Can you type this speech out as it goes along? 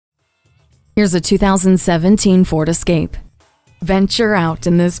Here's a 2017 Ford Escape. Venture out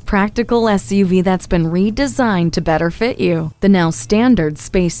in this practical SUV that's been redesigned to better fit you. The now standard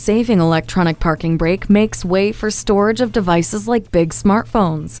space-saving electronic parking brake makes way for storage of devices like big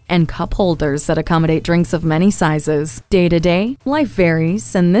smartphones and cup holders that accommodate drinks of many sizes. Day to day, life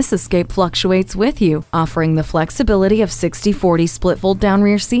varies, and this Escape fluctuates with you, offering the flexibility of 60/40 split fold-down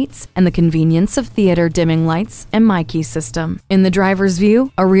rear seats and the convenience of theater dimming lights and My Key system. In the driver's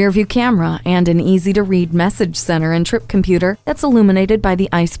view, a rear-view camera and an easy-to-read message center and trip computer that's illuminated by the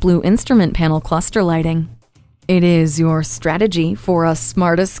ice blue instrument panel cluster lighting. It is your strategy for a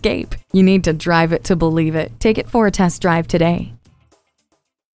smart escape. You need to drive it to believe it. Take it for a test drive today.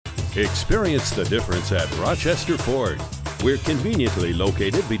 Experience the difference at Rochester Ford. We're conveniently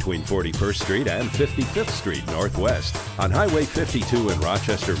located between 41st Street and 55th Street Northwest on Highway 52 in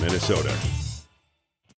Rochester, Minnesota.